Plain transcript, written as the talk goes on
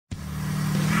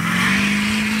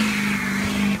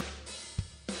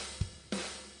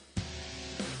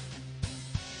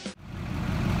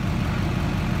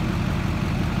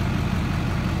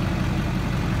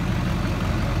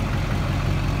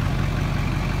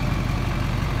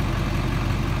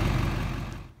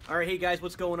Alright, hey guys,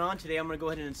 what's going on? Today I'm going to go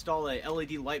ahead and install a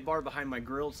LED light bar behind my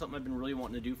grill. It's something I've been really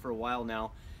wanting to do for a while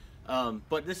now.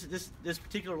 But this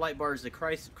particular light bar is the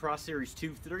Cross Series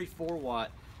 2 34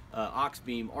 watt aux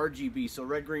beam RGB, so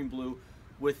red, green, blue,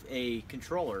 with a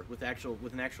controller with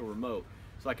an actual remote.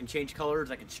 So I can change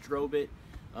colors, I can strobe it,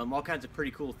 all kinds of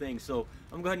pretty cool things. So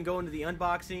I'm going to go ahead and go into the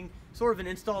unboxing, sort of an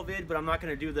install vid, but I'm not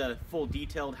going to do the full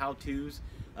detailed how-tos.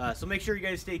 So make sure you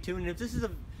guys stay tuned. And if this is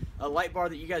a light bar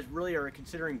that you guys really are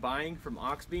considering buying from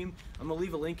Auxbeam, I'm going to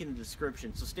leave a link in the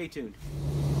description, so stay tuned.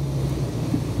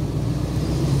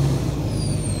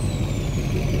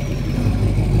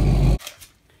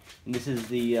 And this is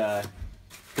the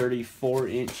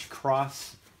 34-inch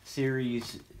Cross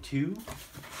Series 2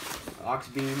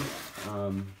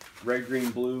 Auxbeam red, green,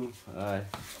 blue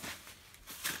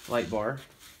light bar.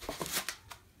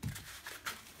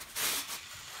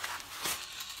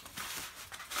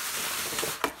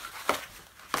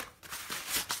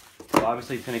 So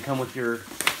obviously it's going to come with your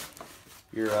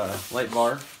light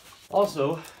bar.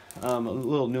 Also, a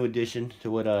little new addition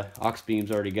to what Auxbeam's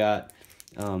already got.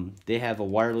 They have a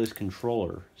wireless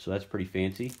controller, so that's pretty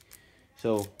fancy.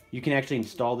 So you can actually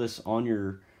install this on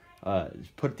your,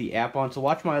 put the app on. So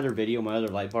watch my other video, my other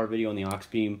light bar video on the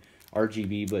Auxbeam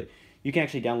RGB, but you can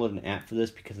actually download an app for this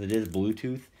because it is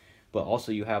Bluetooth, but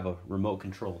also you have a remote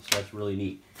control, so that's really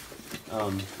neat.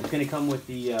 It's going to come with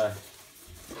the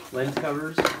lens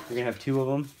covers. You're going to have 2 of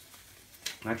them.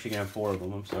 I'm actually going to have 4 of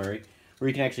them, I'm sorry. Where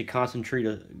you can actually concentrate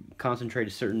a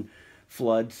certain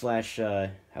flood slash,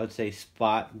 I would say,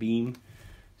 spot beam.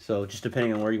 So just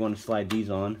depending on where you want to slide these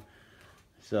on.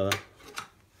 So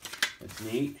that's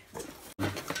neat.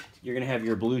 You're going to have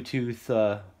your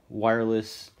Bluetooth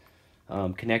wireless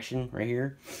connection right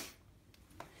here.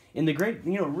 And the great,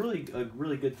 a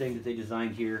really good thing that they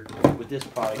designed here with this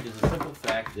product is the simple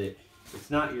fact that it's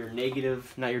not your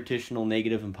traditional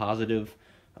negative and positive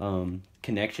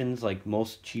connections like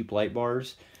most cheap light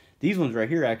bars. These ones right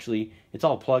here, actually, it's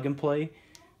all plug and play,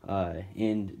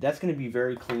 and that's going to be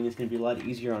very clean. It's going to be a lot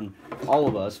easier on all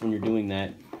of us when you're doing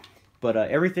that. But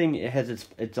everything, it has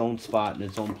its own spot and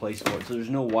its own place for it, so there's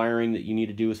no wiring that you need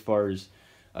to do as far as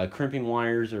crimping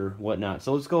wires or whatnot.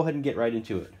 So let's go ahead and get right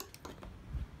into it.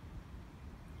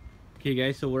 Okay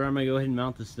guys, so where I'm going to go ahead and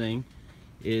mount this thing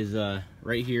is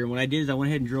right here. What I did is I went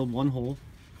ahead and drilled 1 hole.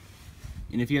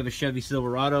 And if you have a Chevy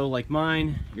Silverado like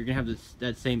mine, you're going to have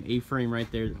that same A-frame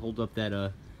right there that holds up that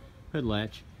hood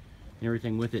latch and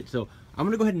everything with it. So I'm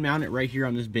going to go ahead and mount it right here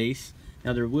on this base.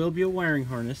 Now there will be a wiring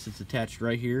harness that's attached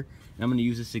right here. And I'm going to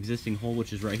use this existing hole,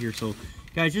 which is right here. So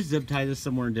guys, just zip tie this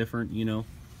somewhere different,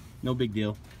 no big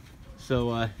deal.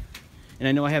 So, and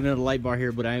I know I have another light bar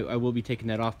here, but I will be taking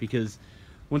that off because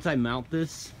once I mount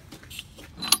this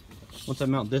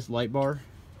light bar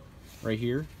right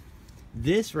here,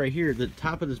 this right here, the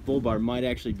top of this bull bar might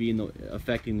actually be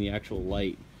affecting the actual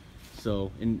light.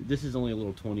 So, and this is only a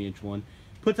little 20-inch one.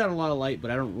 Puts out a lot of light, but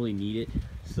I don't really need it.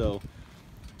 So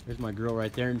there's my grill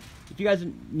right there. And if you guys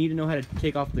need to know how to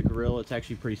take off the grill, it's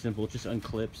actually pretty simple. It just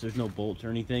unclips. There's no bolts or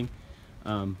anything.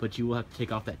 But you will have to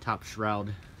take off that top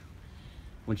shroud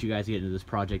once you guys get into this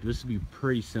project. This will be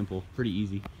pretty simple, pretty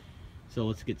easy. So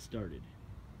let's get started.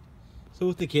 So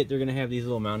with the kit, they're going to have these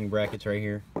little mounting brackets right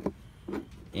here.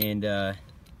 And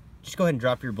just go ahead and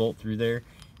drop your bolt through there.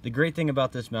 The great thing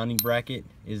about this mounting bracket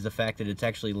is the fact that it's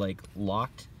actually like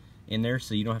locked in there,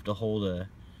 so you don't have to hold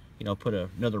put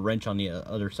another wrench on the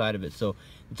other side of it. So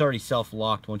it's already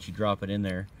self-locked once you drop it in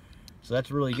there. So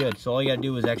that's really good. So all you gotta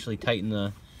do is actually tighten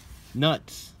the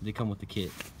nuts that come with the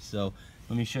kit. So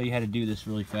let me show you how to do this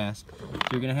really fast. So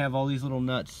you're gonna have all these little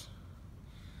nuts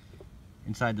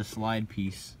inside the slide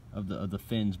piece of the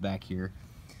fins back here.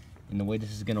 And the way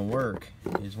this is going to work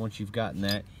is once you've gotten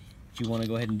that, what you want to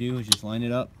go ahead and do is just line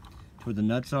it up to where the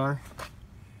nuts are.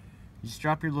 Just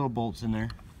drop your little bolts in there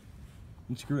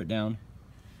and screw it down.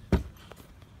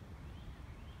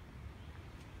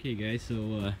 Okay guys,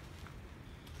 so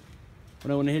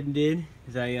what I went ahead and did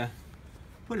is I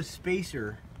put a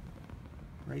spacer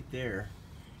right there.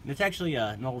 And it's actually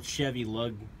an old Chevy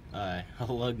lug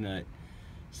nut.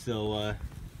 So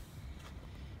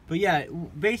but yeah,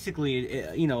 basically,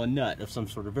 a nut of some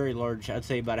sort, a very large, I'd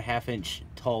say about a 1/2 inch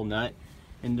tall nut.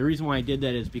 And the reason why I did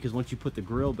that is because once you put the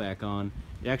grill back on,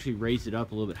 it actually raised it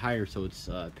up a little bit higher, so it's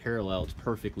parallel, it's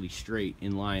perfectly straight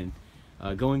in line,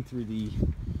 going through the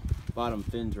bottom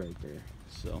fins right there.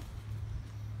 So,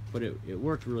 but it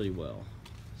worked really well.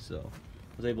 So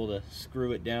I was able to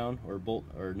screw it down or bolt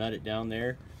or nut it down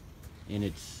there, and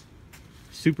it's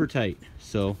super tight.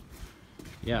 So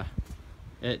yeah.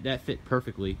 That fit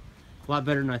perfectly, a lot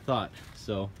better than I thought.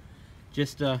 So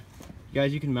just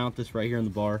guys, you can mount this right here on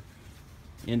the bar.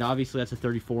 And obviously that's a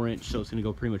 34-inch, so it's going to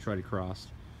go pretty much right across.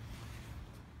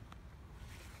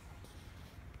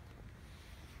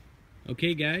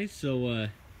 Okay guys, so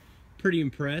pretty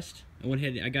impressed. I went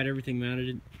ahead, I got everything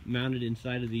mounted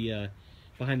inside of the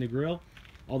behind the grill.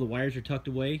 All the wires are tucked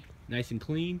away, nice and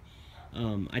clean.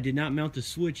 I did not mount the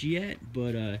switch yet,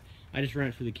 but I just ran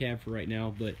it through the cab for right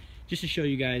now. But just to show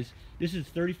you guys, this is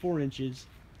 34 inches.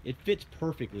 It fits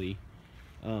perfectly.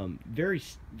 Very,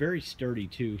 very sturdy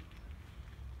too.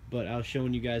 But I was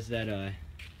showing you guys that,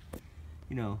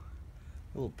 you know,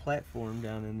 little platform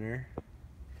down in there.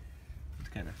 It's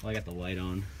kind of, well, I got the light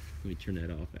on. Let me turn that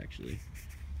off actually.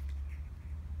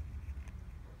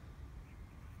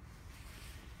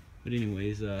 But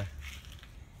anyways, you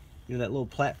know that little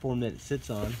platform that it sits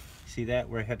on, see that,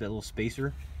 where I have that little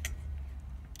spacer?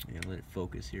 Yeah, let it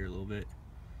focus here a little bit.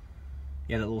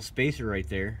 Yeah, that little spacer right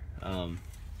there,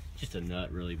 just a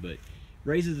nut really, but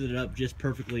raises it up just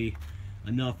perfectly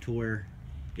enough to where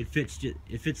it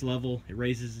fits level. It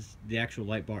raises the actual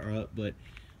light bar up, but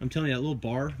I'm telling you, that little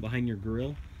bar behind your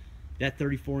grill, that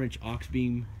 34-inch aux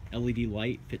beam LED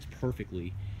light fits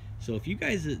perfectly. So if you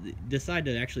guys decide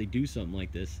to actually do something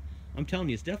like this, I'm telling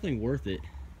you, it's definitely worth it.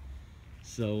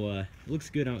 So it looks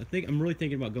good. I'm really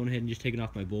thinking about going ahead and just taking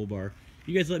off my bull bar.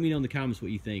 You guys let me know in the comments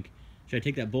what you think. Should I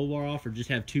take that bull bar off or just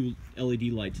have 2 LED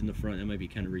lights in the front? That might be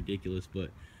kind of ridiculous, but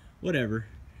whatever.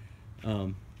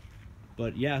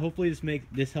 But yeah, hopefully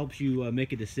this helps you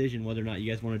make a decision whether or not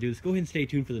you guys want to do this. Go ahead and stay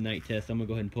tuned for the night test. I'm gonna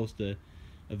go ahead and post a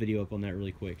video up on that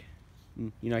really quick.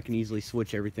 You know, I can easily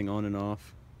switch everything on and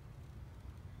off.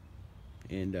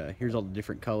 And here's all the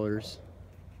different colors.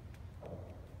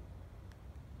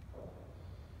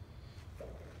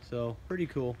 So pretty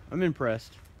cool. I'm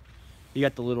impressed. You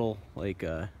got the little like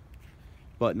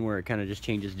button where it kind of just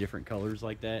changes different colors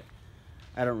like that.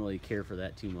 I don't really care for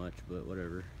that too much, but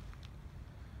whatever.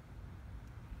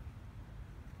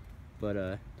 But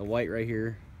the white right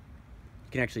here,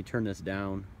 you can actually turn this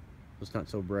down so it's not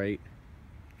so bright.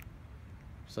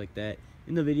 Just like that.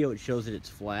 In the video it shows that it's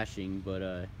flashing,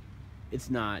 but it's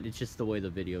not. It's just the way the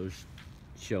video's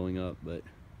showing up, but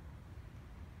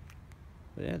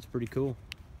yeah, it's pretty cool.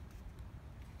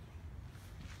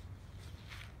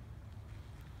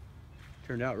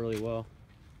 Turned out really well.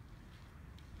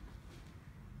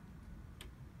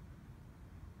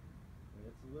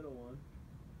 That's a little one.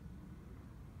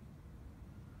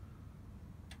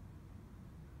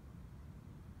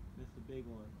 That's the big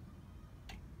one.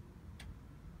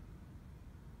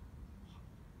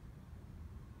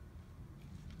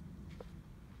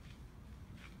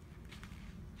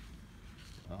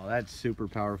 Oh, that's super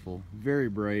powerful. Very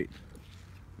bright.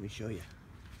 Let me show you.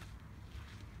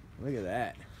 Look at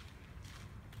that.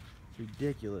 It's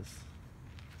ridiculous.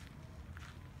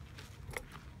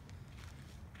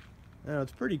 Oh,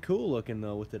 it's pretty cool looking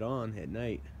though with it on at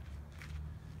night.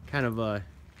 Kind of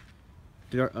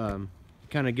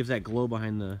kind of gives that glow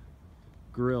behind the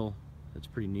grill. That's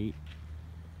pretty neat.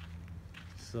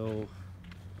 So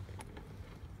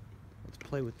let's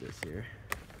play with this here.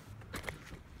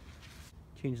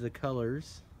 Change the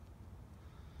colors.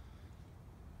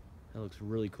 That looks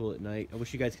really cool at night. I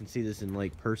wish you guys can see this in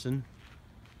like person.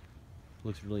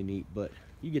 Looks really neat, but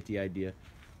you get the idea.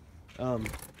 Let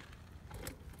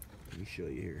me show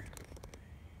you here.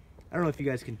 I don't know if you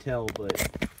guys can tell, but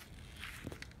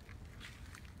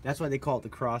that's why they call it the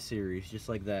Cross Series, just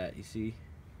like that, you see?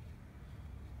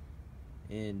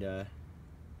 And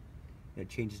it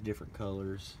changes different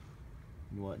colors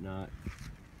and whatnot.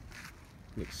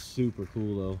 Looks super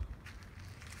cool though.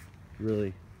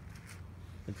 Really.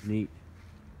 That's neat.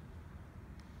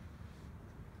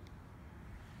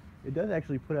 It does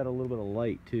actually put out a little bit of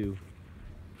light too,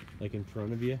 like in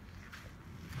front of you.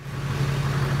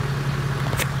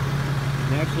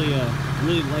 I actually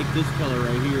really like this color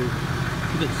right here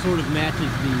because it sort of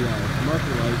matches the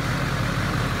marker lights.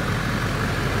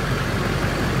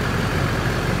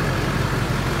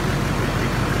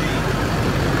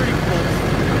 Pretty close.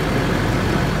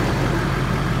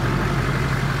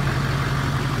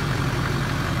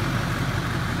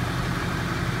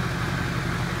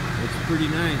 It's pretty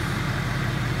nice.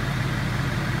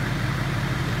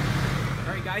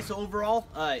 Alright guys, so overall,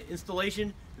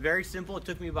 installation, very simple. It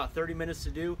took me about 30 minutes to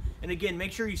do. And again,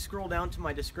 make sure you scroll down to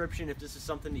my description if this is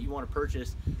something that you want to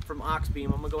purchase from Auxbeam.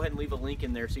 I'm going to go ahead and leave a link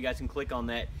in there so you guys can click on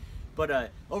that.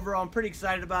 But overall, I'm pretty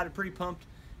excited about it, pretty pumped.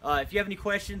 If you have any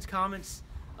questions, comments,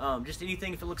 just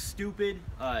anything, if it looks stupid,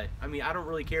 I mean, I don't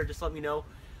really care. Just let me know.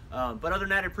 But other than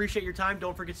that, I appreciate your time.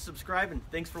 Don't forget to subscribe, and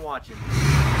thanks for watching.